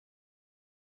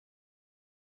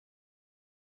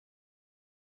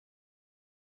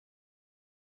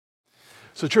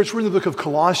So church, we're in the book of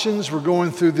Colossians. We're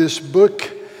going through this book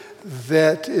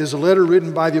that is a letter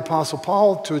written by the Apostle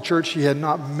Paul to a church he had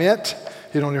not met.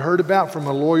 He'd only heard about from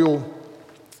a loyal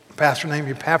pastor named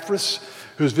Epaphras,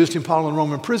 who was visiting Paul in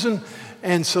Roman prison.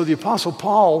 And so the Apostle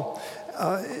Paul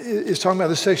is talking about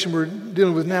this section we're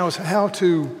dealing with now, is how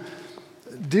to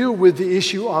deal with the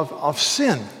issue of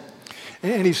sin.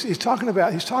 And he's talking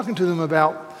to them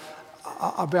about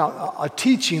a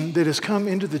teaching that has come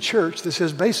into the church that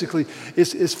says basically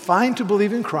it's fine to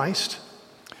believe in Christ.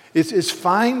 It's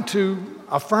fine to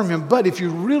affirm him, but if you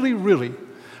really, really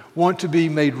want to be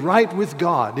made right with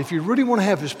God, if you really want to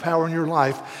have his power in your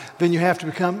life, then you have to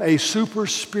become a super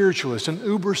spiritualist, an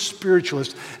uber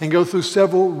spiritualist, and go through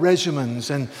several regimens.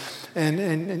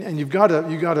 And you've got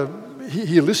to.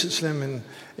 He elicits them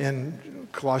in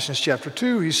Colossians chapter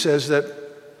 2. He says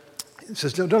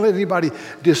don't let anybody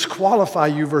disqualify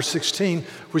you, verse 16,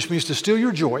 which means to steal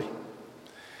your joy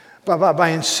by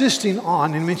insisting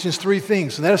on, and mentions three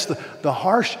things, and that's the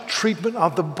harsh treatment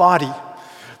of the body.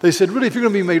 They said, really, if you're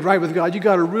going to be made right with God, you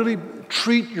got to really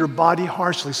treat your body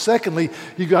harshly. Secondly,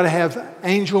 you got to have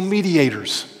angel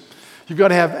mediators. You've got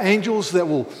to have angels that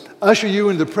will usher you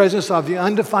into the presence of the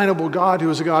undefinable God, who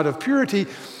is a God of purity.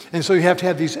 And so you have to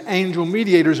have these angel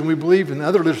mediators, and we believe in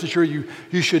other literature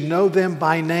you should know them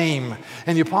by name.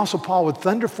 And the Apostle Paul would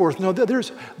thunder forth, no,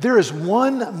 there is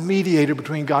one mediator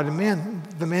between God and man,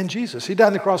 the man Jesus. He died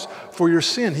on the cross for your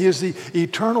sin. He is the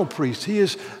eternal priest. He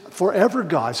is forever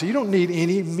God. So you don't need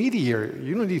any mediator.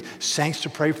 You don't need saints to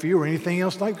pray for you or anything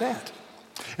else like that.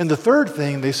 And the third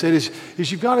thing they said is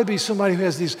you've got to be somebody who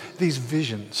has these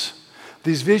visions.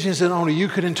 These visions that only you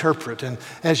could interpret. And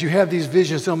as you have these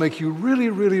visions, they'll make you really,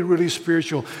 really, really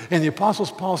spiritual. And the Apostle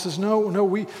Paul says, no,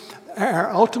 our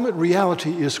ultimate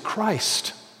reality is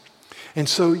Christ. And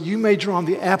so you may draw on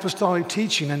the apostolic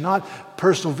teaching and not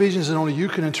personal visions that only you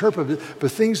can interpret,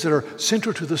 but things that are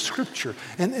central to the Scripture.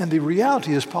 And the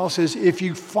reality is, Paul says, if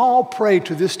you fall prey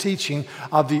to this teaching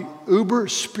of the uber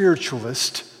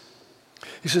spiritualist,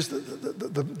 he says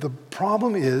the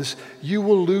problem is you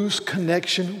will lose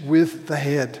connection with the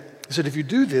head. He said if you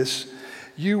do this,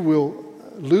 you will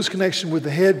lose connection with the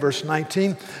head, verse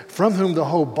 19, from whom the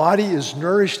whole body is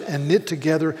nourished and knit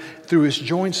together through its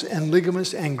joints and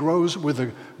ligaments and grows with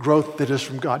a growth that is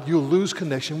from God. You'll lose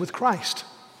connection with Christ.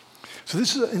 So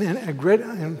this is an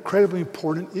incredibly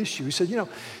important issue. He said,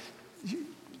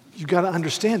 you've got to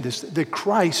understand this, that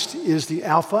Christ is the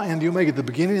Alpha and the Omega, the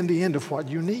beginning and the end of what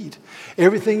you need.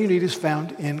 Everything you need is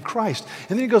found in Christ.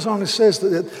 And then he goes on and says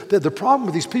that the problem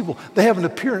with these people, they have an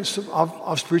appearance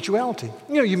of spirituality.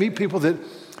 You meet people that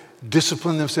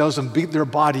discipline themselves and beat their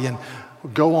body and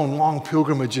go on long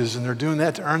pilgrimages, and they're doing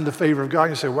that to earn the favor of God.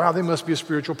 And you say, wow, they must be a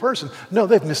spiritual person. No,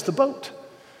 they've missed the boat.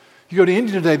 You go to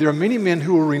India today, there are many men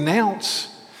who will renounce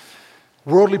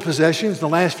worldly possessions. In the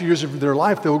last few years of their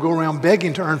life, they will go around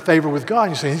begging to earn favor with God.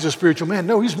 And you say, he's a spiritual man.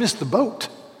 No, he's missed the boat.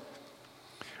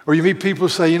 Or you meet people who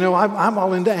say, I'm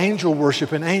all into angel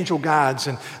worship and angel guides,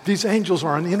 and these angels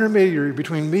are an intermediary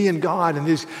between me and God, and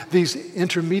these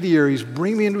intermediaries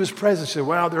bring me into his presence. You say,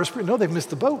 wow, they're a spirit. No, they've missed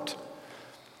the boat.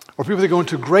 Or people that go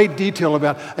into great detail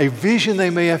about a vision they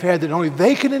may have had that only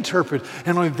they can interpret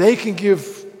and only they can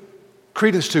give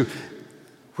credence to,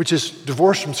 which is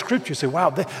divorced from Scripture. You say, wow,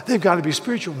 they've got to be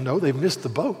spiritual. No, they've missed the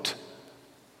boat.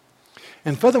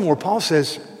 And furthermore, Paul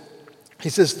says,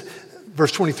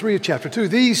 verse 23 of chapter 2,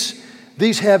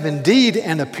 these have indeed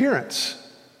an appearance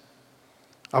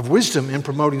of wisdom in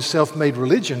promoting self-made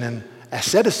religion and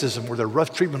asceticism, or the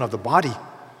rough treatment of the body,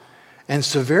 and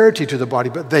severity to the body,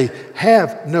 but they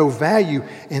have no value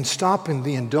in stopping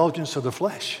the indulgence of the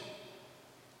flesh.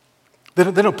 They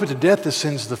don't put to death the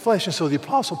sins of the flesh. And so the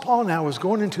Apostle Paul now is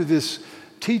going into this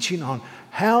teaching on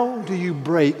how do you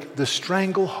break the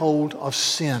stranglehold of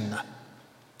sin?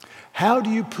 How do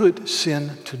you put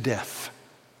sin to death?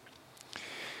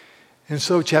 And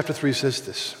so chapter 3 says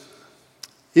this: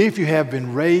 if you have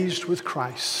been raised with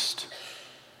Christ,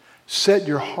 set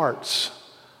your hearts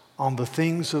on the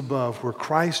things above, where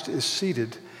Christ is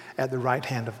seated at the right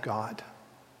hand of God.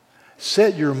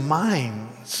 Set your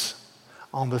minds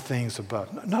on the things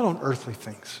above, not on earthly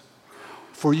things.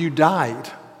 For you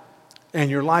died, and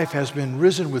your life has been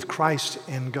risen with Christ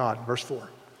in God. Verse 4.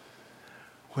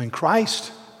 When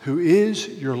Christ, who is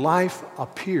your life,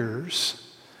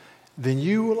 appears, then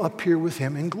you will appear with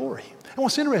him in glory. And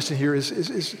what's interesting here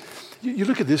is you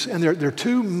look at this, and there are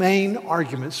two main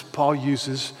arguments Paul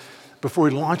uses before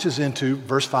he launches into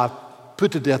verse 5,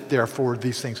 put to death therefore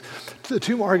these things. The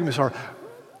two arguments are,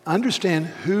 understand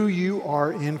who you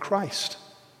are in Christ.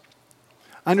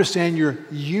 Understand your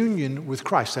union with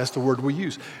Christ. That's the word we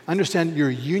use. Understand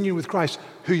your union with Christ,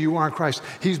 who you are in Christ.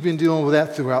 He's been dealing with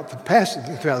that throughout the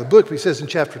passage, throughout the book. He says in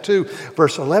chapter 2,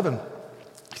 verse 11,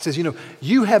 he says,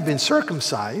 you have been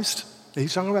circumcised.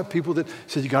 He's talking about people that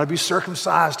said you got to be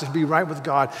circumcised to be right with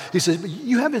God. He says, but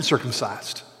you have been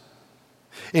circumcised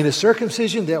in a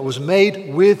circumcision that was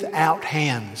made without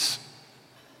hands.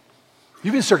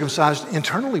 You've been circumcised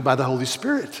internally by the Holy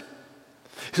Spirit.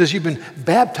 He says you've been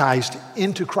baptized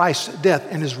into Christ's death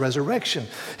and his resurrection.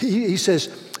 He says,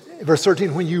 verse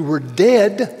 13, when you were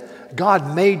dead,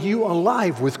 God made you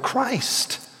alive with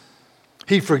Christ.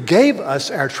 He forgave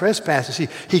us our trespasses.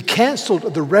 He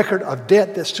canceled the record of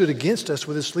debt that stood against us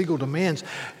with its legal demands,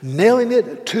 nailing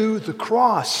it to the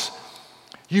cross.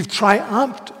 You've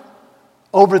triumphed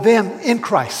over them in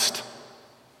Christ.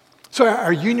 So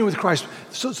our union with Christ.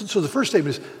 So the first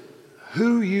statement is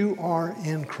who you are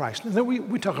in Christ. And then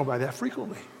we talk about that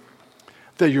frequently.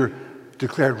 That you're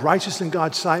declared righteous in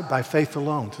God's sight by faith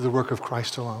alone, through the work of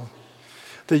Christ alone.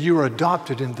 That you are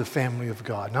adopted into the family of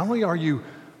God. Not only are you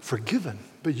forgiven,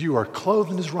 but you are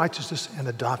clothed in his righteousness and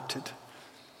adopted.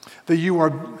 That you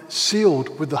are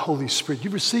sealed with the Holy Spirit. You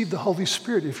received the Holy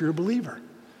Spirit if you're a believer.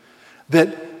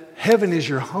 That heaven is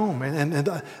your home. And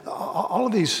all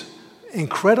of these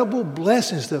incredible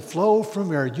blessings that flow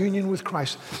from our union with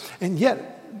Christ. And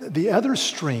yet, the other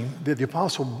stream that the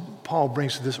Apostle Paul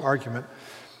brings to this argument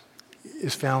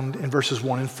is found in verses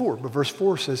 1 and 4. But verse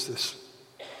 4 says this: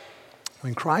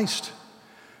 when Christ,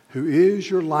 who is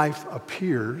your life,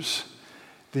 appears,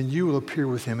 then you will appear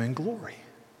with him in glory.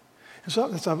 And so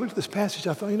as I looked at this passage,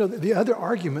 I thought, the other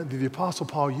argument that the Apostle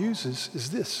Paul uses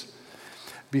is this: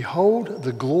 behold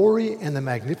the glory and the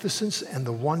magnificence and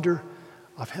the wonder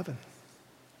of heaven.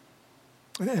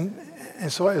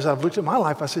 And so as I've looked at my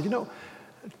life, I said,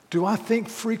 do I think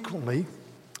frequently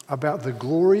about the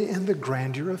glory and the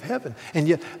grandeur of heaven? And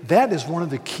yet that is one of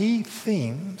the key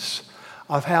themes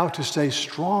of how to stay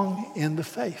strong in the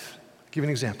faith. I'll give you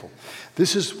an example.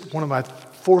 This is one of my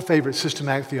 4 favorite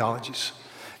systematic theologies.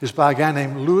 It's by a guy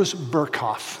named Louis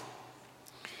Berkhof.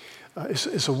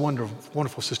 It's a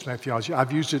wonderful systematic theology.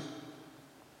 I've used it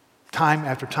time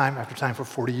after time after time for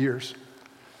 40 years.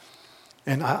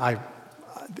 And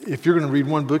if you're going to read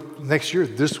one book next year,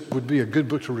 this would be a good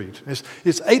book to read.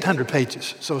 It's 800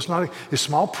 pages, so it's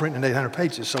small print and 800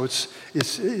 pages, so it's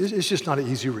just not an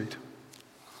easy read.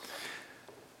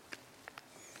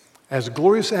 As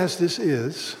glorious as this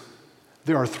is,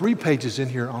 there are 3 pages in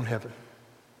here on heaven.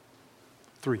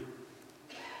 3.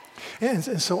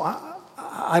 And so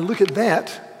I look at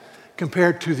that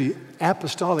compared to the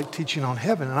apostolic teaching on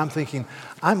heaven, and I'm thinking,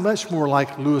 I'm much more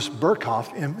like Louis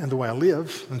Berkhof in the way I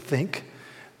live and think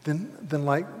than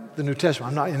like the New Testament.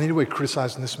 I'm not in any way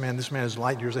criticizing this man. This man is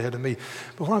light years ahead of me.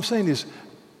 But what I'm saying is,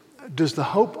 does the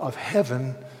hope of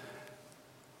heaven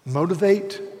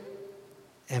motivate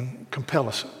and compel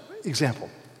us? Example,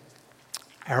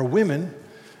 our women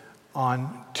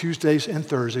on Tuesdays and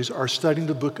Thursdays are studying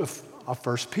the book of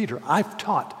 1 Peter. I've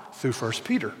taught through 1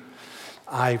 Peter.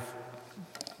 I've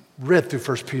read through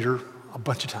 1 Peter a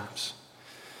bunch of times.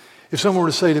 If someone were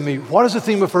to say to me, what is the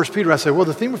theme of 1 Peter? I say, well,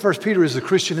 the theme of 1 Peter is the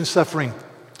Christian in suffering.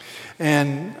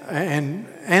 And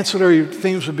ancillary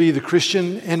themes would be the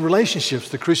Christian and relationships,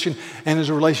 the Christian and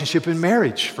his relationship in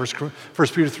marriage. 1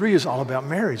 Peter 3 is all about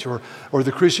marriage, or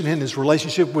the Christian in his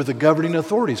relationship with the governing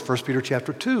authorities, 1 Peter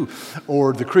chapter 2,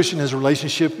 or the Christian in his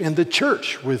relationship in the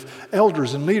church with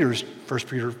elders and leaders, 1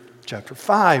 Peter chapter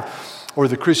 5, or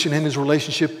the Christian in his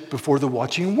relationship before the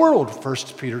watching world, 1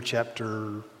 Peter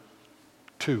chapter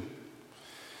 2.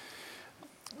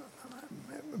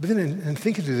 But then in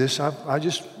thinking through this, I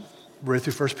just read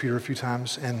through 1 Peter a few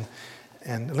times, and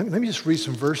let me just read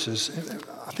some verses.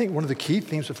 I think one of the key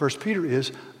themes of 1 Peter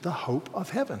is the hope of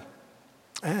heaven.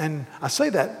 And I say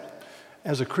that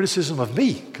as a criticism of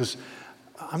me, because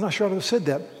I'm not sure I would have said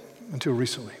that until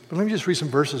recently. But let me just read some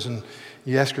verses, and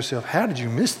you ask yourself, how did you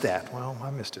miss that? Well,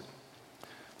 I missed it.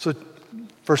 So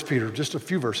 1 Peter, just a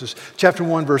few verses. Chapter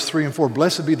 1, verse 3 and 4.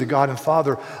 Blessed be the God and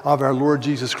Father of our Lord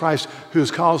Jesus Christ, who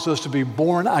has caused us to be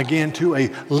born again to a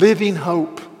living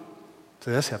hope.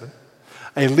 So that's heaven.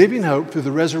 A living hope through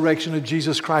the resurrection of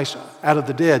Jesus Christ out of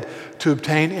the dead, to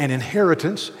obtain an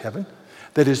inheritance, heaven,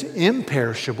 that is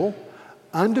imperishable,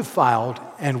 undefiled,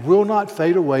 and will not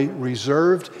fade away,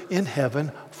 reserved in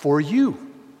heaven for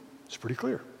you. It's pretty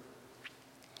clear.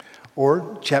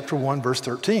 Or chapter 1, verse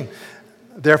 13.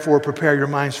 Therefore, prepare your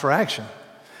minds for action.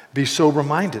 Be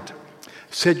sober-minded.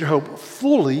 Set your hope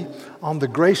fully on the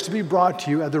grace to be brought to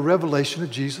you at the revelation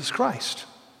of Jesus Christ.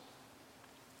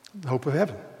 The hope of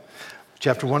heaven.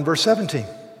 Chapter 1, verse 17.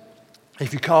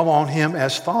 If you call on him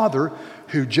as Father,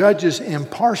 who judges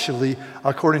impartially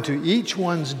according to each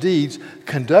one's deeds,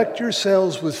 conduct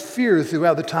yourselves with fear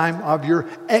throughout the time of your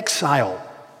exile.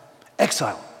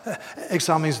 Exile.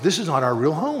 Exile means this is not our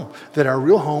real home, that our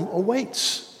real home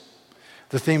awaits.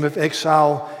 The theme of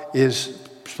exile is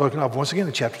spoken of once again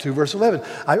in chapter 2, verse 11.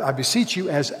 I beseech you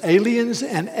as aliens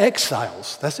and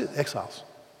exiles, that's it, exiles,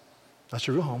 that's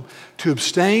your real home, to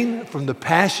abstain from the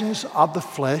passions of the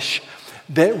flesh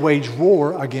that wage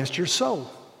war against your soul.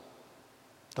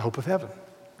 The hope of heaven.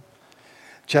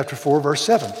 Chapter 4, verse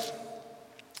 7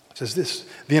 says this: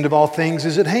 the end of all things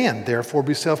is at hand. Therefore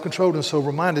be self-controlled and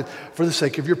sober-minded for the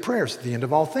sake of your prayers. The end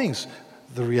of all things,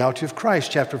 the reality of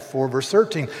Christ. Chapter 4, verse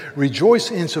 13. Rejoice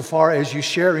insofar as you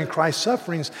share in Christ's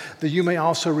sufferings, that you may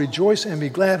also rejoice and be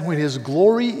glad when his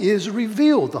glory is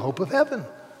revealed. The hope of heaven.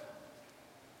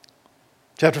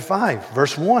 Chapter 5,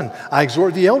 verse 1, I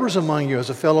exhort the elders among you as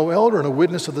a fellow elder and a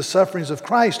witness of the sufferings of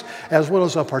Christ, as well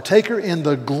as a partaker in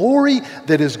the glory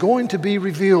that is going to be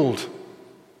revealed.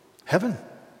 Heaven.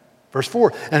 Verse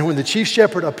 4, and when the chief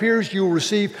shepherd appears, you will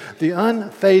receive the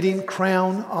unfading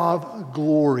crown of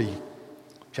glory.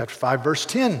 Chapter 5, verse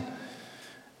 10,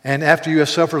 and after you have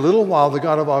suffered a little while, the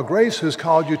God of all grace, who has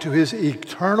called you to his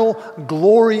eternal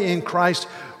glory in Christ,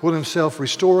 will himself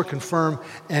restore, confirm,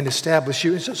 and establish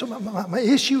you. And so my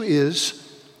issue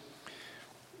is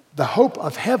the hope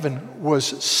of heaven was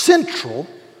central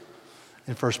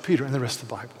in 1 Peter and the rest of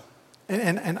the Bible.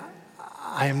 And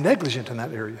I am negligent in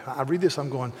that area. I read this,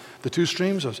 I'm going, the two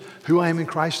streams of who I am in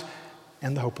Christ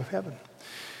and the hope of heaven.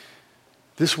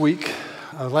 This week,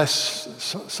 last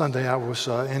Sunday, I was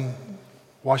in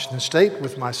Washington State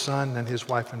with my son and his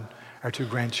wife and our two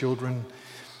grandchildren.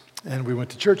 And we went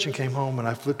to church and came home, and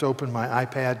I flipped open my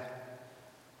iPad,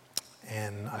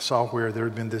 and I saw where there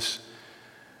had been this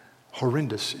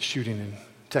horrendous shooting in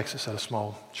Texas at a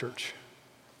small church.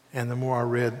 And the more I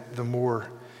read, the more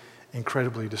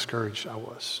incredibly discouraged I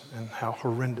was, and how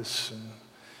horrendous and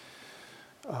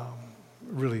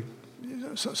really,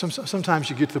 sometimes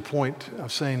you get to the point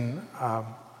of saying,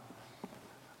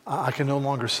 I can no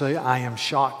longer say I am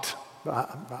shocked.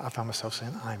 I found myself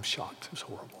saying, I am shocked. It was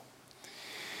horrible.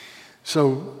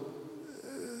 So,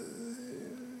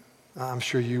 I'm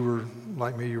sure you were,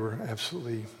 like me, you were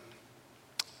absolutely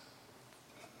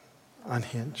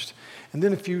unhinged. And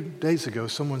then a few days ago,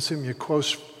 someone sent me a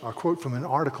quote from an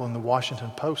article in the Washington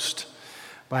Post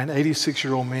by an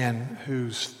 86-year-old man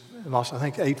who's lost, I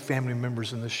think, 8 family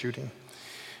members in the shooting.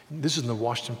 This is in the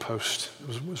Washington Post.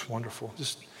 It was wonderful.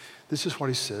 This is what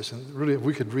he says. And really, if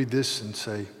we could read this and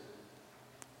say,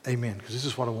 amen, because this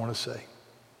is what I want to say.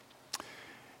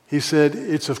 He said,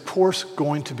 it's of course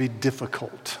going to be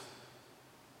difficult,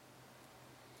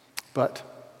 but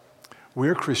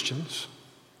we're Christians.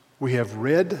 We have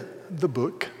read the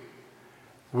book.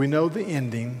 We know the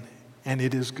ending, and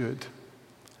it is good.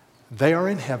 They are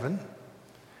in heaven,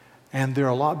 and they're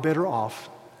a lot better off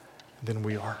than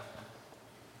we are.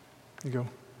 You go,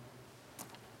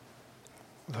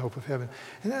 the hope of heaven.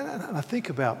 And I think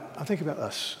about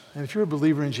us. And if you're a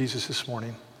believer in Jesus this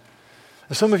morning,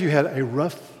 and some of you had a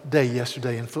rough day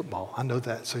yesterday in football. I know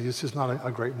that, so this is not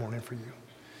a great morning for you.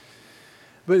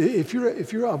 But if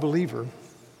you're a believer,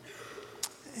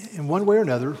 in one way or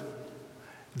another,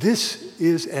 this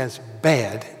is as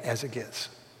bad as it gets.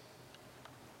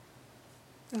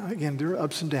 Now, again, there are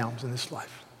ups and downs in this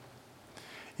life.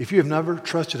 If you have never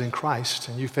trusted in Christ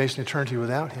and you face an eternity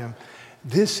without him,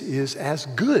 this is as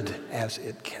good as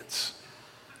it gets.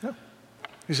 Yeah.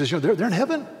 He says, they're in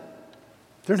heaven.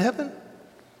 They're in heaven.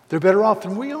 They're better off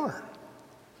than we are.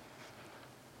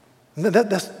 And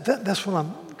that's what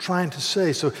I'm trying to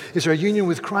say. So it's our union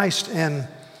with Christ and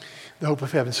the hope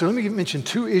of heaven. So let me mention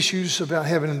 2 issues about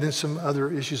heaven and then some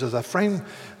other issues as I frame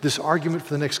this argument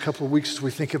for the next couple of weeks as we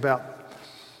think about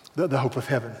the hope of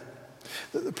heaven.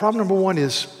 The problem number 1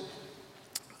 is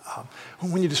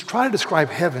when you just try to describe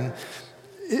heaven,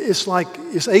 it's like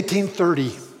it's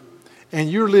 1830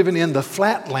 and you're living in the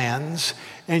flatlands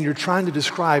and you're trying to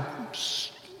describe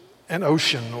an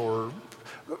ocean or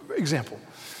example.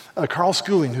 Carl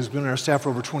Schooling, who's been on our staff for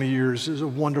over 20 years, is a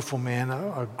wonderful man,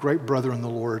 a great brother in the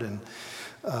Lord. And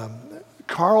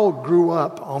Carl grew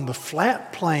up on the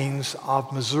flat plains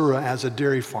of Missouri as a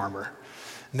dairy farmer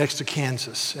next to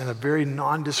Kansas in a very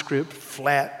nondescript,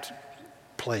 flat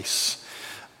place.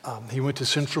 He went to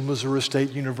Central Missouri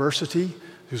State University,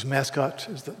 whose mascot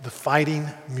is the Fighting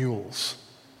Mules.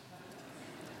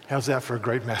 How's that for a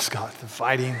great mascot? The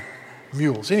Fighting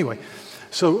Mules. Anyway,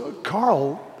 so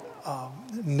Carl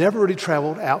never really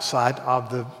traveled outside of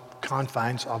the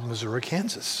confines of Missouri,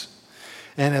 Kansas.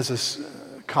 And as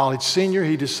college senior,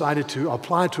 he decided to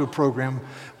apply to a program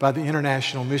by the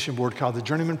International Mission Board called the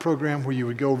Journeyman Program, where you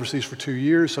would go overseas for 2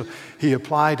 years. So he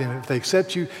applied, and if they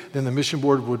accept you, then the mission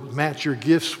board would match your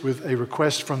gifts with a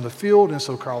request from the field. And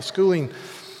so Carl Schooling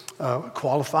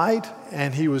qualified,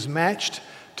 and he was matched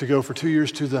to go for 2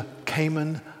 years to the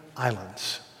Cayman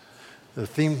Islands. The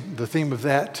theme of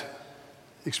that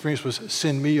experience was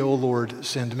 "Send me, O Lord,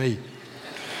 send me."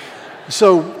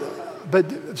 So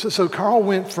Carl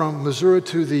went from Missouri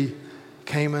to the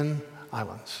Cayman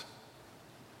Islands.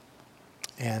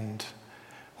 And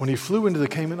when he flew into the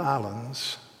Cayman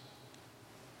Islands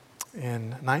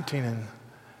in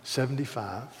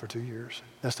 1975 for 2 years,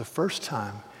 that's the first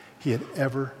time he had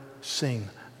ever seen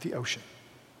the ocean.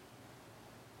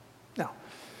 Now,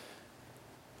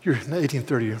 you're in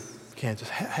 1830 Kansas.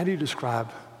 How do you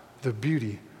describe the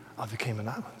beauty of the Cayman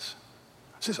Islands?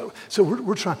 So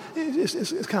we're trying.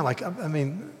 It's kind of like, I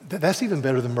mean, that's even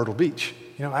better than Myrtle Beach.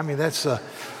 You know, I mean, that's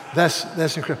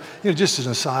incredible. You know, just as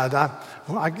an aside, I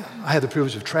had the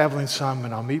privilege of traveling some,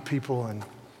 and I'll meet people and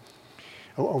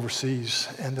overseas,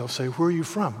 and they'll say, "Where are you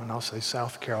from?" And I'll say,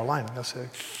 "South Carolina." And they'll say,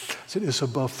 "It's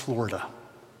above Florida,"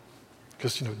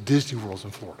 because you know Disney World's in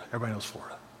Florida. Everybody knows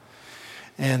Florida.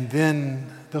 And then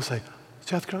they'll say,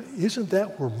 "South Carolina, isn't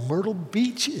that where Myrtle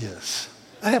Beach is?"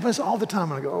 That happens all the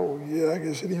time, and I go, "Oh yeah, I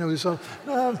guess you know." So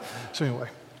anyway,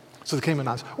 so the Cayman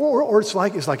Islands, or it's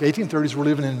like 1830s. We're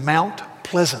living in Mount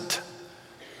Pleasant,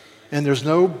 and there's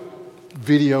no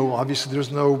video. Obviously,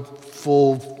 there's no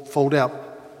full fold-out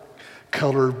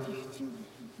color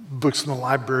books in the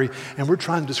library, and we're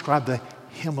trying to describe the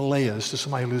Himalayas to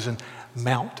somebody who lives in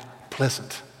Mount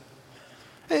Pleasant.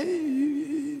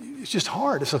 It's just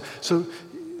hard. So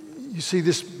you see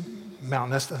this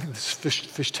mountain. I think this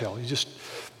fishtail. You just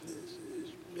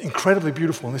incredibly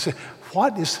beautiful. And they say,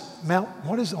 what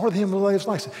are the Himalayas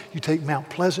like? You take Mount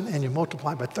Pleasant and you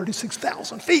multiply by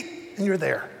 36,000 feet, and you're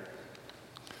there.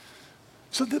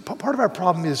 So part of our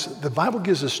problem is the Bible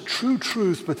gives us true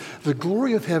truth, but the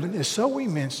glory of heaven is so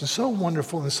immense and so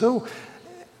wonderful and so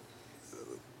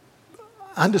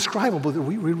undescribable that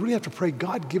we really have to pray,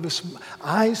 God, give us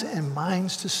eyes and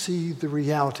minds to see the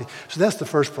reality. So that's the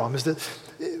first problem, is that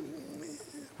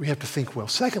we have to think well.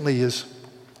 Secondly is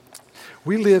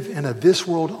we live in a this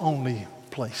world only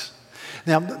place.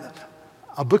 Now,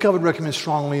 a book I would recommend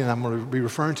strongly, and I'm going to be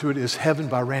referring to it, is Heaven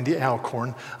by Randy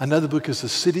Alcorn. Another book is The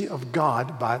City of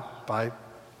God by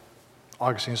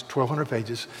Augustine. It's 1,200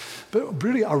 pages. But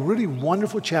really, a really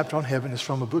wonderful chapter on heaven is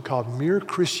from a book called Mere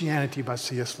Christianity by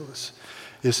C.S. Lewis.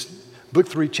 It's book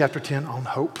 3, chapter 10 on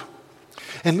hope.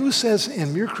 And Lewis says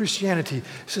in Mere Christianity,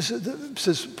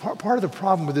 says part of the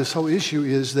problem with this whole issue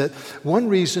is that one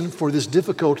reason for this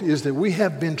difficulty is that we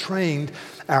have been trained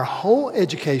our whole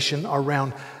education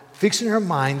around fixing our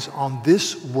minds on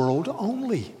this world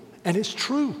only. And it's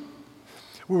true.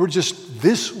 We were just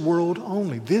this world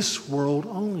only, this world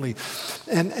only.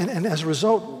 And as a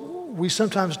result, we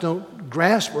sometimes don't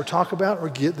grasp or talk about or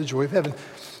get the joy of heaven.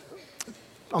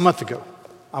 A month ago,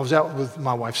 I was out with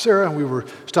my wife, Sarah, and we were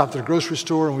stopped at a grocery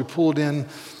store, and we pulled in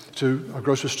to a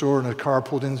grocery store, and a car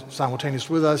pulled in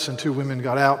simultaneously with us, and 2 women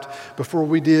got out before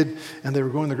we did, and they were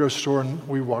going to the grocery store, and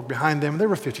we walked behind them. They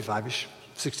were 55-ish,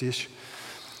 60-ish,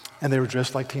 and they were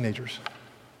dressed like teenagers.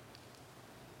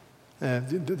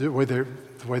 And the way their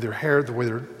hair, the way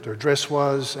their dress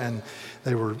was, and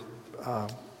they were,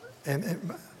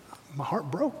 and my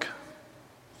heart broke.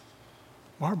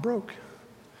 My heart broke.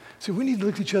 See, we need to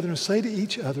look at each other and say to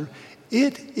each other,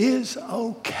 it is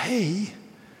okay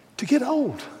to get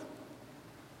old.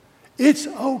 It's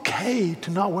okay to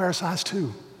not wear a size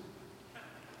 2.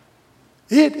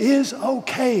 It is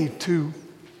okay to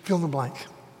fill in the blank.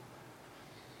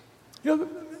 You know,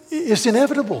 it's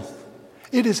inevitable.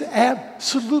 It is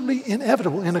absolutely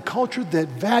inevitable in a culture that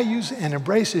values and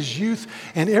embraces youth,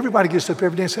 and everybody gets up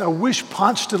every day and says, I wish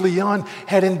Ponce de Leon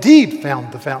had indeed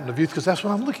found the fountain of youth, because that's what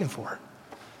I'm looking for.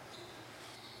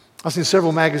 I've seen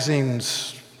several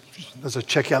magazines as I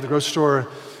check out the grocery store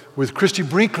with Christy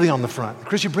Brinkley on the front.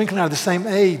 Christy Brinkley and I are the same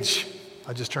age.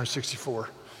 I just turned 64. I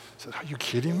said, are you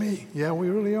kidding me? Yeah, we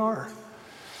really are.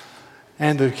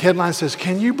 And the headline says,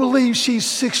 can you believe she's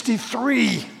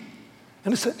 63?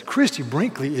 And it said, Christy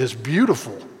Brinkley is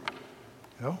beautiful.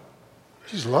 You know,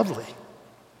 she's lovely.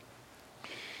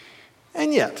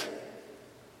 And yet,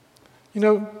 you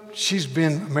know, she's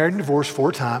been married and divorced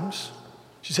 4 times.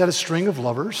 She's had a string of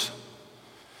lovers.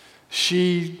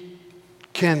 She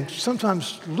can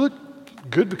sometimes look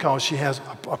good because she has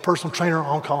a personal trainer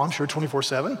on call, I'm sure,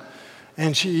 24/7.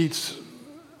 And she eats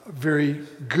a very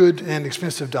good and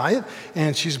expensive diet.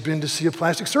 And she's been to see a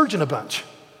plastic surgeon a bunch.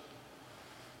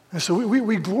 And so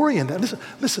we glory in that.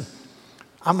 Listen,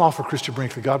 I'm all for Christy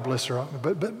Brinkley. God bless her.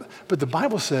 But the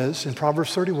Bible says in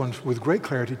Proverbs 31 with great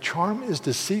clarity, charm is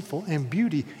deceitful and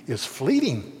beauty is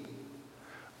fleeting.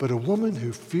 But a woman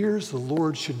who fears the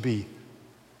Lord should be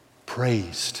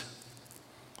praised.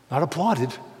 Not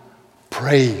applauded,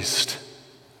 praised.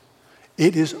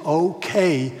 It is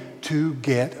okay to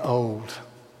get old.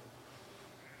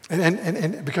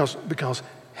 And because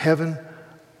heaven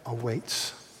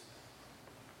awaits.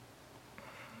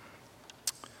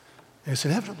 And it's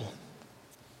inevitable.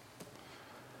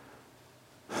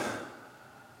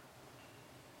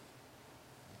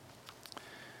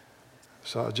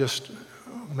 So I just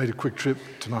made a quick trip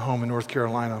to my home in North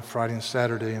Carolina Friday and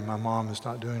Saturday, and my mom is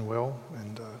not doing well,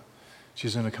 and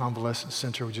she's in a convalescent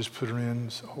center. We just put her in.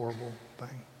 It's a horrible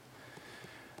thing.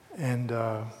 And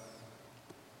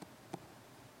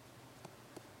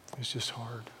it's just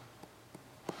hard.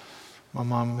 My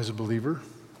mom is a believer,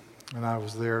 and I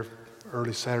was there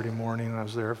early Saturday morning, and I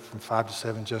was there from 5 to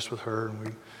 7 just with her, and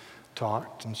we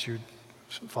talked, and she would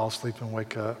fall asleep and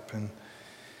wake up, and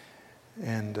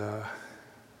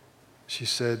she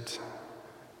said,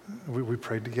 we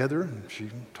prayed together, and she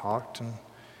talked, and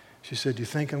she said, "Do you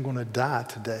think I'm going to die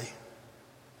today?"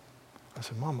 I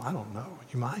said, "Mom, I don't know.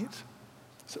 You might."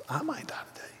 I said, "I might die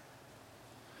today.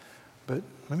 But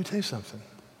let me tell you something.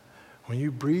 When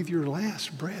you breathe your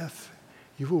last breath,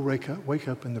 you will wake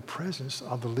up in the presence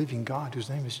of the living God whose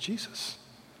name is Jesus."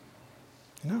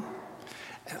 You know?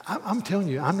 And I'm telling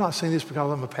you, I'm not saying this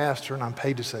because I'm a pastor and I'm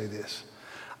paid to say this.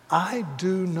 I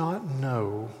do not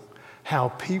know how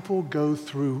people go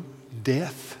through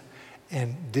death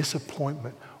and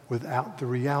disappointment without the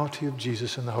reality of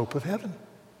Jesus and the hope of heaven.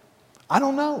 I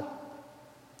don't know.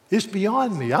 It's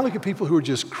beyond me. I look at people who are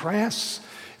just crass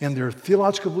in their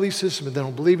theological belief system and they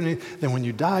don't believe in it. Then when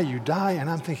you die, you die. And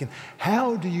I'm thinking,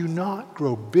 how do you not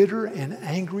grow bitter and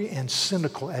angry and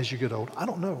cynical as you get old? I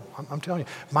don't know. I'm telling you,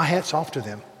 my hat's off to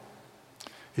them.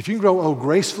 If you can grow old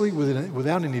gracefully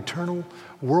without an eternal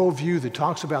worldview that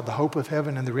talks about the hope of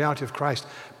heaven and the reality of Christ,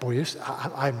 boy,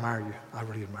 I admire you. I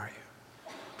really admire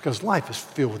you. Because life is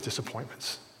filled with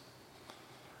disappointments.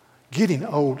 Getting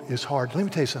old is hard. Let me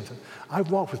tell you something.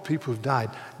 I've walked with people who've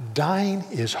died. Dying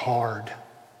is hard.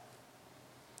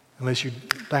 Unless you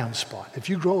die on the spot. If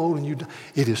you grow old and you die,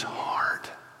 it is hard.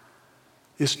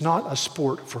 It's not a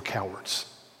sport for cowards.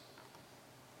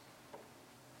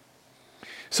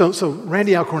 So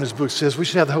Randy Alcorn in his book says we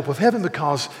should have the hope of heaven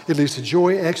because it leads to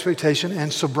joy, expectation,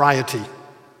 and sobriety.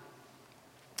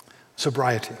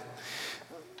 Sobriety.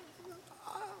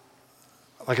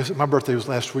 Like I said, my birthday was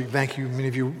last week. Thank you. Many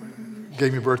of you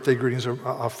gave me birthday greetings.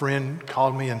 A friend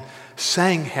called me and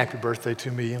sang happy birthday to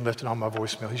me and left it on my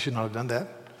voicemail. He should not have done that.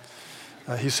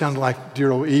 He sounded like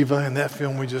dear old Eva in that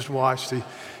film we just watched.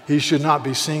 He should not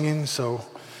be singing, so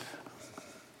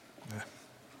yeah.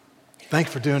 Thank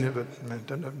you for doing it, but man,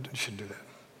 you shouldn't do that.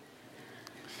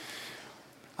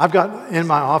 I've got, in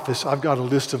my office, I've got a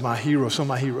list of my heroes, some of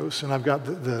my heroes, and I've got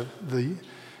the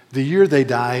year they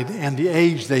died and the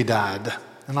age they died.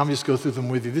 And I'm just go through them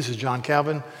with you. This is John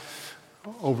Calvin.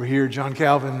 Over here, John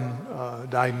Calvin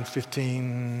died in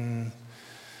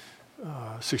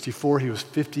 1564. He was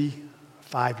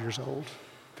 55 years old,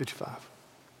 55.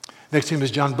 Next to him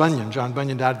is John Bunyan. John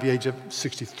Bunyan died at the age of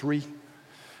 63.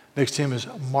 Next to him is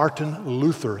Martin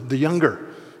Luther, the younger.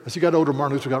 As he got older,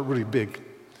 Martin Luther got really big.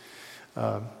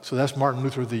 So that's Martin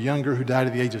Luther, the younger, who died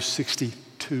at the age of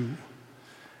 62.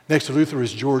 Next to Luther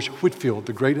is George Whitefield,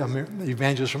 the great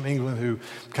evangelist from England who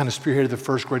kind of spearheaded the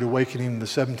First Great Awakening in the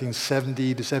 1770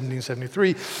 to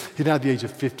 1773. He died at the age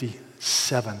of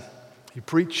 57. He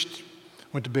preached,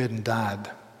 went to bed, and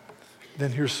died.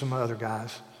 Then here's some other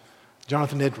guys.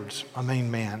 Jonathan Edwards, my main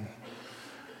man.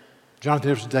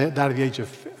 Jonathan Edwards died at the age of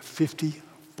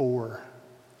 54.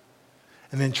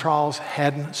 And then Charles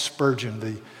Haddon Spurgeon,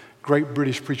 the great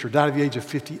British preacher, died at the age of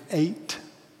 58.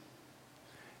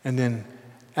 And then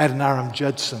Adoniram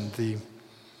Judson, the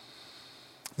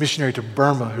missionary to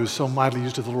Burma who was so mightily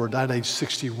used of the Lord, died at age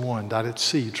 61, died at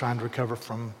sea trying to recover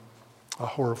from a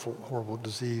horrible, horrible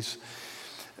disease.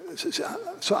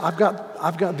 So I've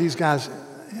got these guys,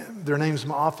 their names in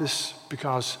my office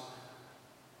because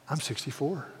I'm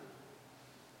 64.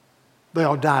 They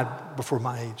all died before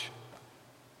my age.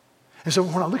 And so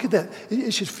when I look at that,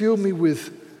 it should fill me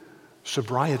with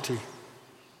sobriety.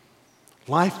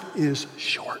 Life is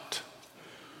short.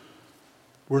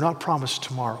 We're not promised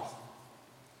tomorrow.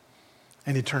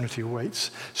 And eternity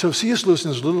awaits. So C.S. Lewis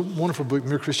in his little wonderful book,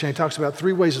 Mere Christianity, talks about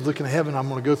 3 ways of looking at heaven. I'm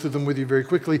going to go through them with you very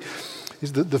quickly.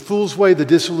 He's the fool's way, the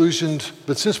disillusioned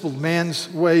but sensible man's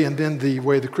way, and then the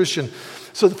way of the Christian.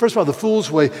 So first of all, the fool's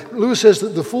way. Lewis says that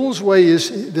the fool's way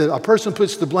is that a person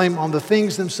puts the blame on the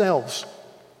things themselves.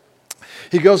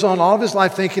 He goes on all of his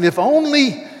life thinking if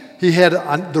only he had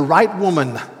the right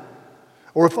woman,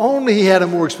 or if only he had a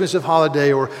more expensive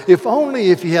holiday, or if only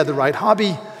if he had the right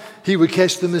hobby, he would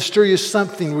catch the mysterious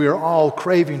something we are all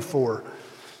craving for.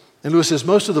 And Lewis says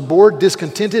most of the bored,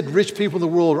 discontented, rich people in the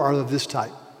world are of this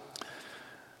type.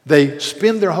 They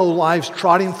spend their whole lives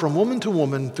trotting from woman to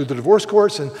woman through the divorce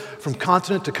courts and from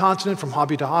continent to continent, from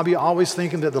hobby to hobby, always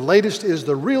thinking that the latest is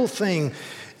the real thing,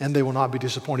 and they will not be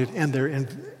disappointed, and they're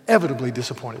inevitably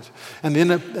disappointed. And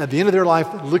then at the end of their life,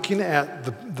 looking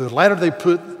at the ladder they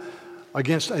put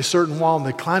against a certain wall, and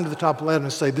they climb to the top of the ladder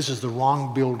and say, this is the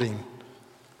wrong building.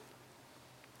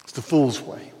 It's the fool's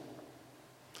way.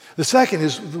 The second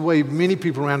is the way many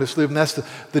people around us live, and that's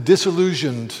the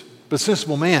disillusioned but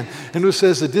sensible man. And who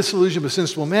says the disillusioned but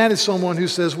sensible man is someone who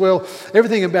says, well,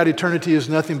 everything about eternity is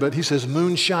nothing but, he says,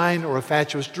 moonshine or a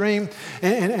fatuous dream.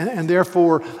 And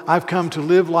therefore, I've come to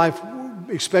live life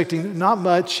expecting not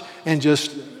much and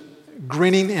just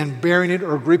grinning and bearing it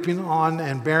or gripping on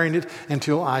and bearing it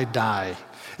until I die.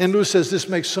 And Lewis says this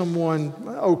makes someone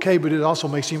okay, but it also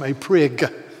makes him a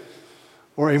prig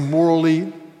or a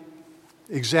morally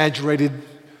exaggerated,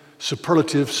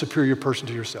 superlative, superior person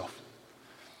to yourself.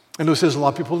 And Lewis says a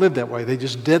lot of people live that way. They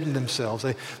just deaden themselves.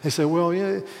 They say, well,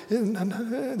 yeah,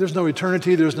 there's no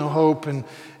eternity, there's no hope, and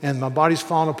my body's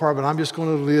falling apart, but I'm just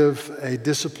going to live a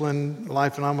disciplined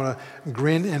life, and I'm going to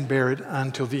grin and bear it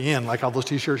until the end. Like all those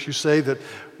T-shirts you say that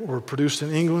were produced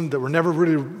in England that were never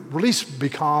really released, be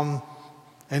calm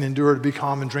and endure, to be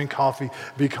calm and drink coffee,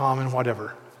 be calm and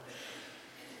whatever.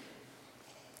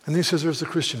 And then he says there's the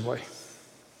Christian way.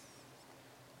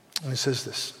 And he says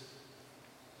this.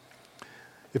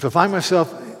 If I find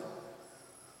myself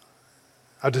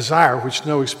a desire which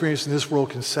no experience in this world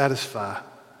can satisfy,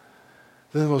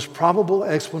 then the most probable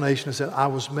explanation is that I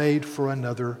was made for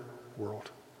another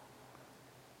world.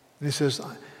 And he says,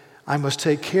 I must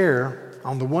take care,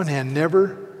 on the one hand,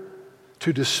 never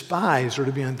to despise or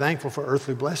to be unthankful for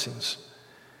earthly blessings,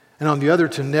 and on the other,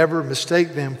 to never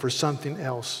mistake them for something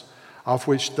else, of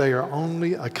which they are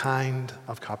only a kind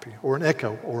of copy, or an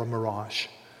echo, or a mirage.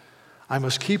 I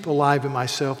must keep alive in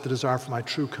myself the desire for my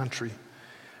true country,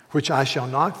 which I shall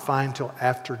not find till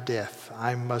after death.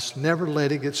 I must never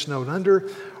let it get snowed under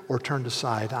or turned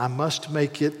aside. I must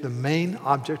make it the main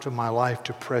object of my life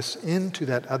to press into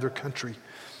that other country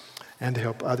and to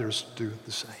help others do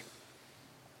the same.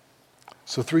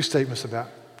 So 3 statements about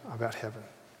heaven,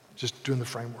 just doing the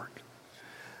framework.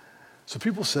 So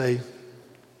people say,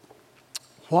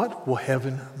 what will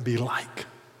heaven be like?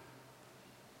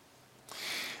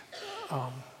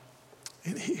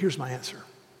 And here's my answer.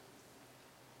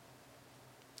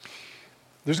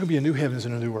 There's going to be a new heavens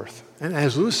and a new earth. And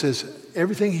as Lewis says,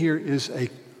 everything here is a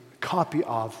copy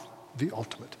of the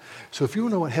ultimate. So if you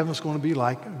want to know what heaven's going to be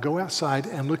like, go outside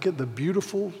and look at the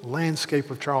beautiful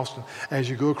landscape of Charleston as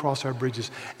you go across our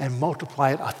bridges and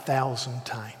multiply it 1,000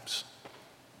 times.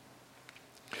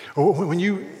 Or when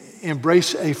you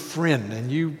embrace a friend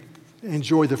and you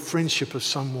enjoy the friendship of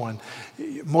someone,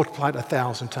 multiply it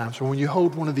 1,000 times. Or when you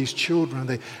hold one of these children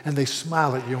and they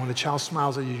smile at you, when the child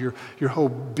smiles at you, your whole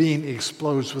being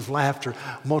explodes with laughter,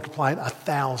 multiply it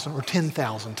 1,000 or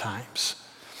 10,000 times.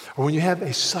 Or when you have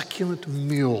a succulent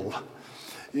meal,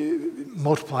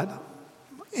 multiply it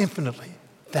infinitely.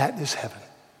 That is heaven.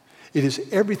 It is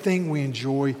everything we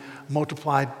enjoy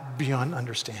multiplied beyond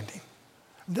understanding.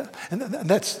 And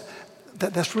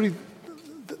that's really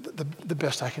the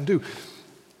best I can do.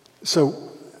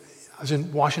 So I was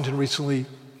in Washington recently,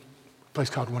 a place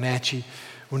called Wenatchee.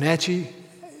 Wenatchee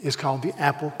is called the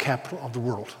apple capital of the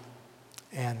world.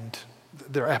 And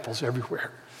there are apples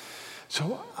everywhere.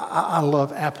 So I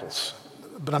love apples,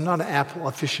 but I'm not an apple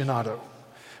aficionado.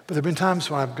 But there have been times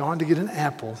when I've gone to get an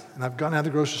apple, and I've gone out of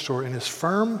the grocery store, and it's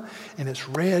firm, and it's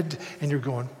red, and you're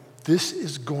going, this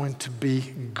is going to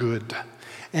be good.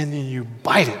 And then you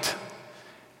bite it,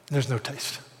 and there's no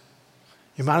taste.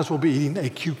 You might as well be eating a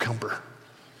cucumber.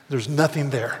 There's nothing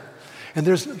there. And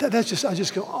I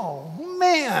just go, oh,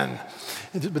 man.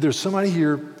 But there's somebody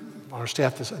here on our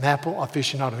staff that's an apple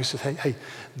aficionado. He says, hey,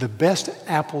 the best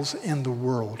apples in the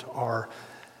world are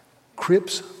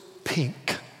Crips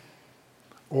Pink,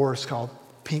 or it's called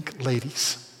Pink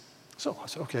Ladies. So I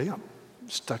said, okay, I'm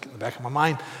stuck in the back of my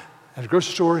mind. At a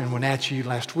grocery store in Wenatchee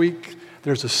last week,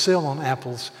 there's a sale on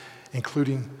apples,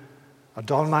 including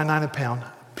 $1.99 a pound,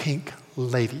 Pink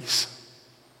Ladies.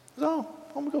 So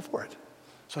I'm going to go for it.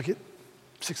 So I get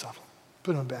 6 of them,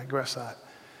 put them in a bag, go outside,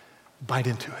 bite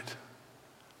into it.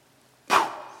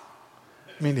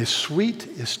 I mean, it's sweet,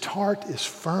 it's tart, it's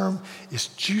firm, it's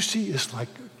juicy, it's like,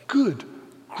 good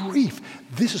grief.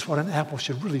 This is what an apple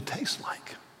should really taste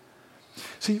like.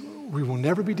 See, we will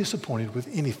never be disappointed with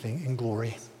anything in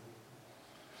glory.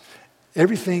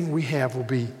 Everything we have will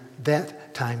be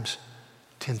that times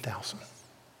 10,000.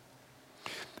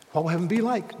 What will heaven be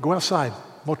like? Go outside,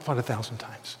 multiply it 1,000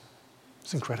 times.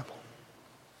 It's incredible.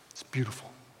 It's beautiful.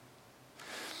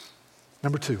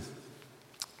 Number 2,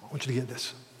 I want you to get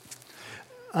this.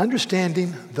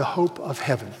 Understanding the hope of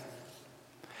heaven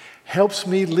helps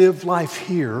me live life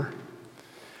here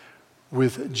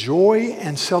with joy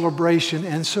and celebration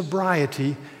and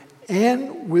sobriety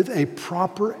and with a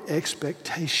proper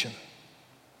expectation.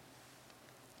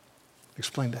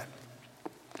 Explain that.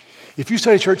 If you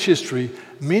study church history,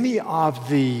 many of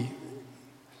the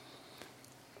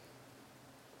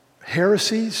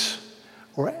heresies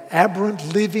or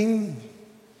aberrant living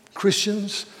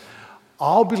Christians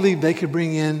all believed they could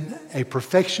bring in a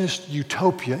perfectionist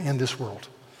utopia in this world.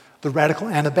 The radical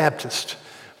Anabaptist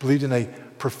believed in a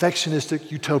perfectionistic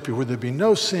utopia where there'd be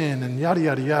no sin and yada,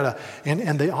 yada, yada,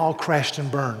 and they all crashed and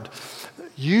burned.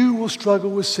 You will struggle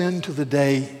with sin to the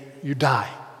day you die.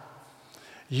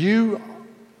 You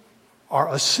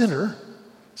are a sinner,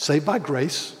 saved by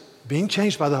grace, being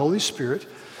changed by the Holy Spirit.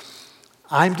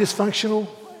 I'm dysfunctional,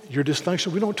 you're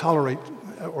dysfunctional. We don't tolerate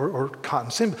or cotton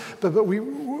sin, but we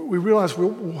realize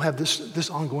we'll have this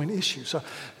ongoing issue.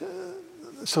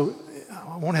 So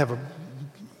I want to have a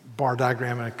bar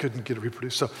diagram, and I couldn't get it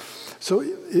reproduced. So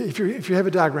if you have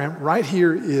a diagram, right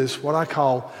here is what I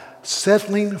call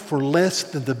settling for less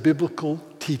than the biblical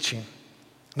teaching.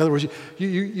 In other words,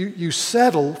 you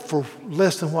settle for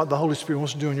less than what the Holy Spirit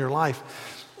wants to do in your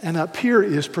life. And up here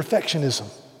is perfectionism.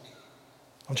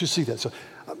 I want you to see that. So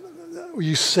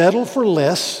you settle for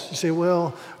less. You say,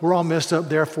 well, we're all messed up,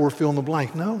 therefore fill in the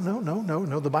blank. No.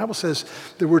 The Bible says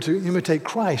that we're to imitate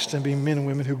Christ and be men and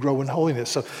women who grow in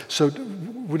holiness. So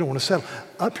we don't want to settle.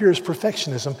 Up here is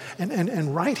perfectionism.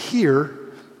 And right here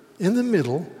in the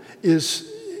middle is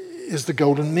the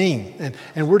golden mean.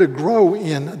 And we're to grow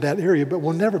in that area, but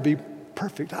we'll never be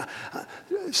perfect.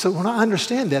 So when I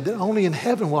understand that only in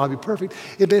heaven will I be perfect,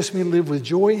 it lets me live with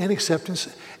joy and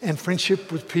acceptance and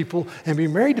friendship with people and be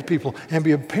married to people and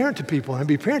be a parent to people and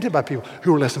be parented by people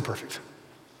who are less than perfect.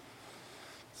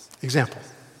 Example,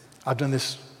 I've done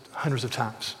this hundreds of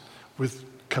times with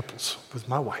couples, with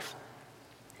my wife.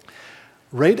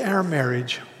 Rate our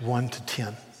marriage 1 to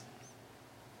 10.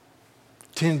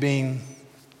 10 being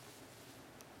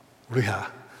really high,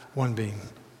 1 being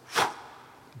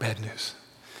bad news.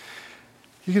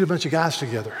 You get a bunch of guys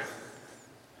together.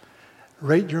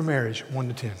 Rate your marriage 1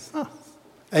 to 10. Oh,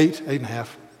 8, 8.5.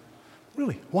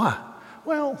 Really? Why?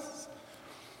 Well,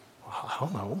 I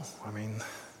don't know. I mean,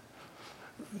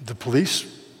 the police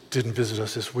didn't visit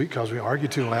us this week because we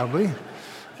argued too loudly.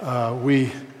 I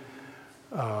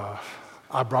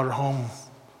brought her home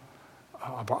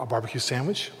a barbecue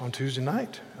sandwich on Tuesday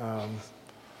night.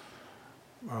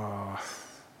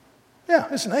 Yeah,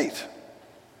 it's an 8.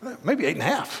 Maybe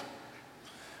 8.5.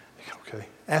 Okay.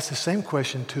 Ask the same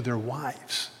question to their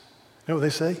wives. You know what they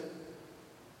say?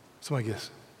 Somebody guess.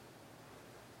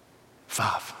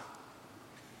 5.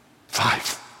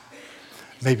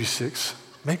 Maybe 6.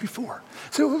 Maybe 4.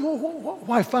 So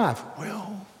why 5?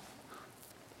 Well,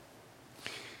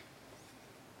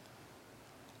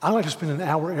 I like to spend an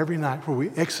hour every night where we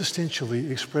existentially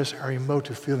express our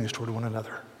emotive feelings toward one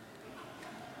another.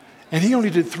 And he only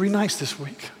did 3 nights this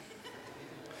week.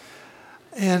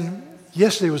 And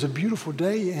yesterday was a beautiful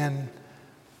day, and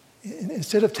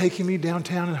instead of taking me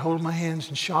downtown and holding my hands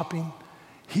and shopping,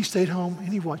 he stayed home and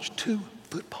he watched 2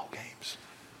 football games.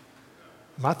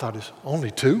 My thought is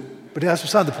only 2, but that's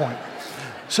beside the point.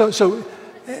 So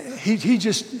he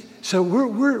just, so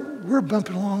we're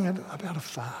bumping along at about a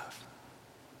 5.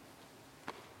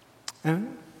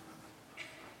 And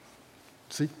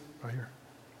see, right here.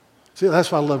 See,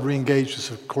 that's why I love Re-Engage. It's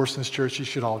a course in this church you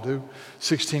should all do.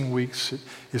 16 weeks.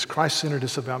 It's Christ-centered.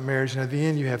 It's about marriage. And at the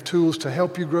end, you have tools to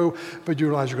help you grow, but you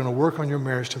realize you're going to work on your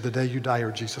marriage till the day you die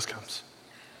or Jesus comes.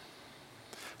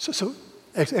 So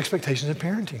expectations in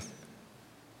parenting.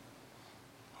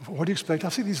 What do you expect? I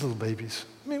see these little babies.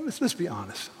 I mean, let's be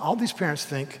honest. All these parents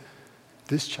think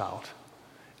this child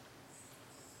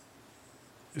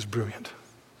is brilliant.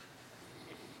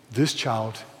 This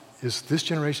child is this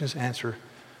generation's answer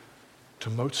to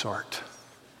Mozart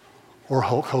or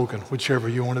Hulk Hogan, whichever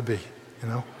you want to be, you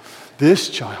know. This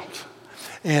child.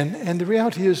 And the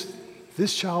reality is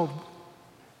this child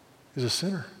is a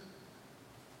sinner.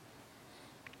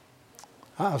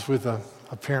 I was with a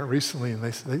parent recently,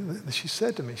 and she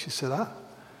said to me, she said,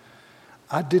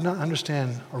 I did not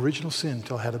understand original sin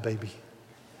until I had a baby.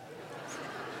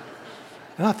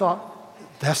 And I thought,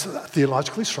 that's a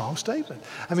theologically strong statement.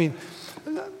 I mean,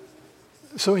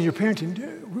 so in your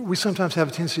parenting, we sometimes have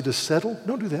a tendency to settle.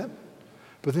 Don't do that.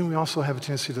 But then we also have a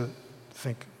tendency to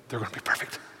think they're going to be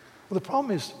perfect. Well, the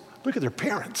problem is, look at their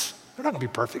parents. They're not going to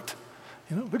be perfect.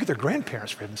 Look at their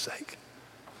grandparents, for heaven's sake.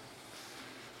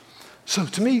 So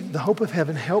to me, the hope of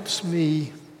heaven helps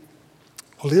me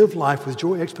live life with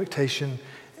joy, expectation,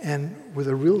 and with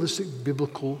a realistic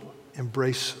biblical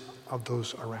embrace of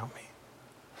those around me.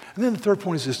 And then the third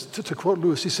point is this, to quote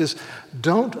Lewis, he says,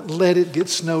 don't let it get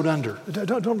snowed under.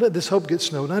 Don't let this hope get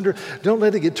snowed under. Don't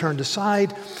let it get turned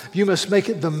aside. You must make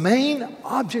it the main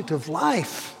object of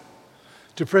life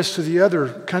to press to the other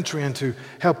country and to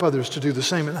help others to do the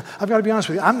same. And I've got to be honest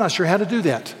with you, I'm not sure how to do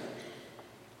that.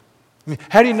 I mean,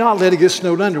 how do you not let it get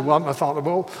snowed under? Well, I thought,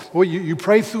 well, you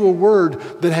pray through a word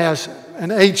that has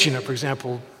an H in it, for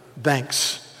example,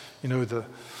 thanks. The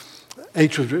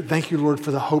H was, thank you, Lord,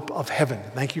 for the hope of heaven.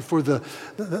 Thank you for the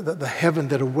heaven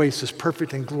that awaits is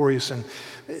perfect and glorious and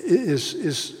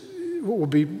is what will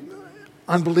be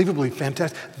unbelievably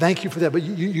fantastic. Thank you for that. But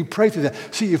you pray through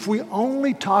that. See, if we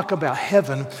only talk about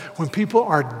heaven when people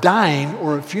are dying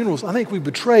or at funerals, I think we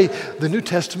betray the New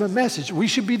Testament message. We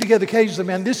should be together occasionally.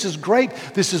 Man, this is great.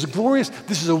 This is glorious.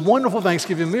 This is a wonderful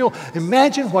Thanksgiving meal.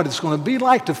 Imagine what it's going to be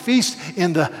like to feast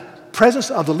in the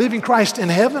presence of the living Christ in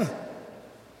heaven.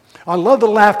 I love the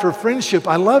laughter of friendship.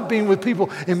 I love being with people.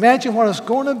 Imagine what it's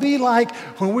going to be like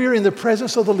when we're in the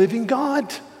presence of the living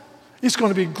God. It's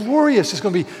going to be glorious. It's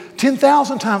going to be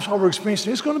 10,000 times what we're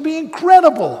experiencing. It's going to be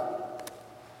incredible.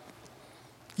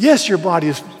 Yes, your body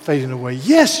is fading away.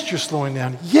 Yes, you're slowing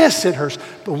down. Yes, it hurts.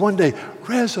 But one day,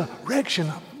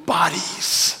 resurrection of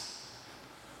bodies.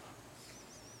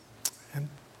 And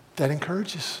that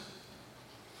encourages.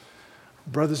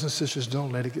 Brothers and sisters,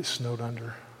 don't let it get snowed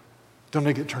under. Don't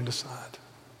let it get turned aside.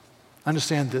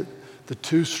 Understand that the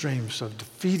two streams of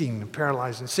defeating and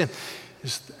paralyzing sin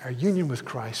is our union with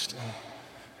Christ and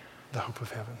the hope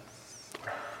of heaven.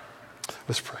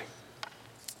 Let's pray.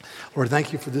 Lord,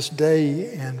 thank you for this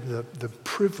day and the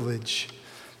privilege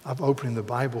of opening the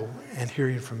Bible and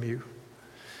hearing from you.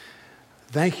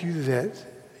 Thank you that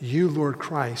you, Lord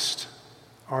Christ,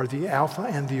 are the Alpha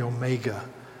and the Omega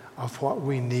of what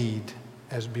we need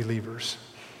as believers.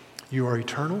 You are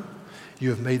eternal. You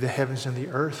have made the heavens and the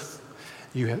earth.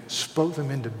 You have spoke them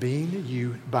into being.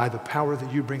 You, by the power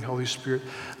that you bring, Holy Spirit,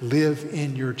 live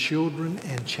in your children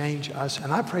and change us.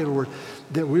 And I pray, Lord,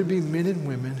 that we'd be men and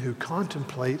women who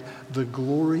contemplate the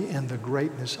glory and the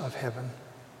greatness of heaven.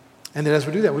 And that as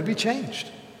we do that, we'd be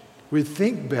changed. We'd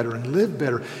think better and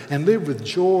live with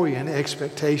joy and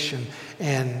expectation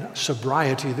and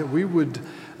sobriety, that we would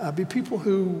be people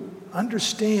who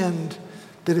understand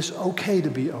that it's okay to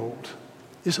be old.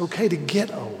 It's okay to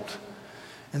get old.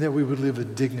 And that we would live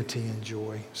with dignity and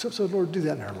joy. So Lord, do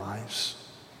that in our lives.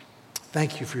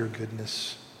 Thank you for your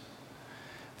goodness.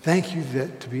 Thank you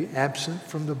that to be absent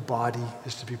from the body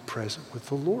is to be present with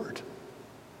the Lord.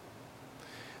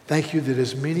 Thank you that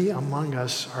as many among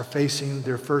us are facing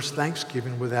their first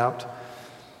Thanksgiving without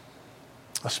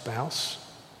a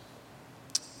spouse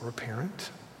or a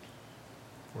parent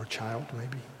or a child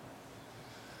maybe,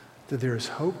 that there is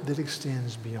hope that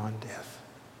extends beyond death.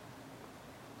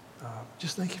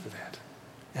 Just thank you for that.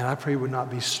 And I pray it would not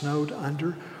be snowed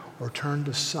under or turned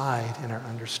aside in our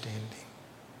understanding.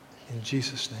 In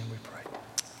Jesus' name we pray.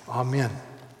 Amen.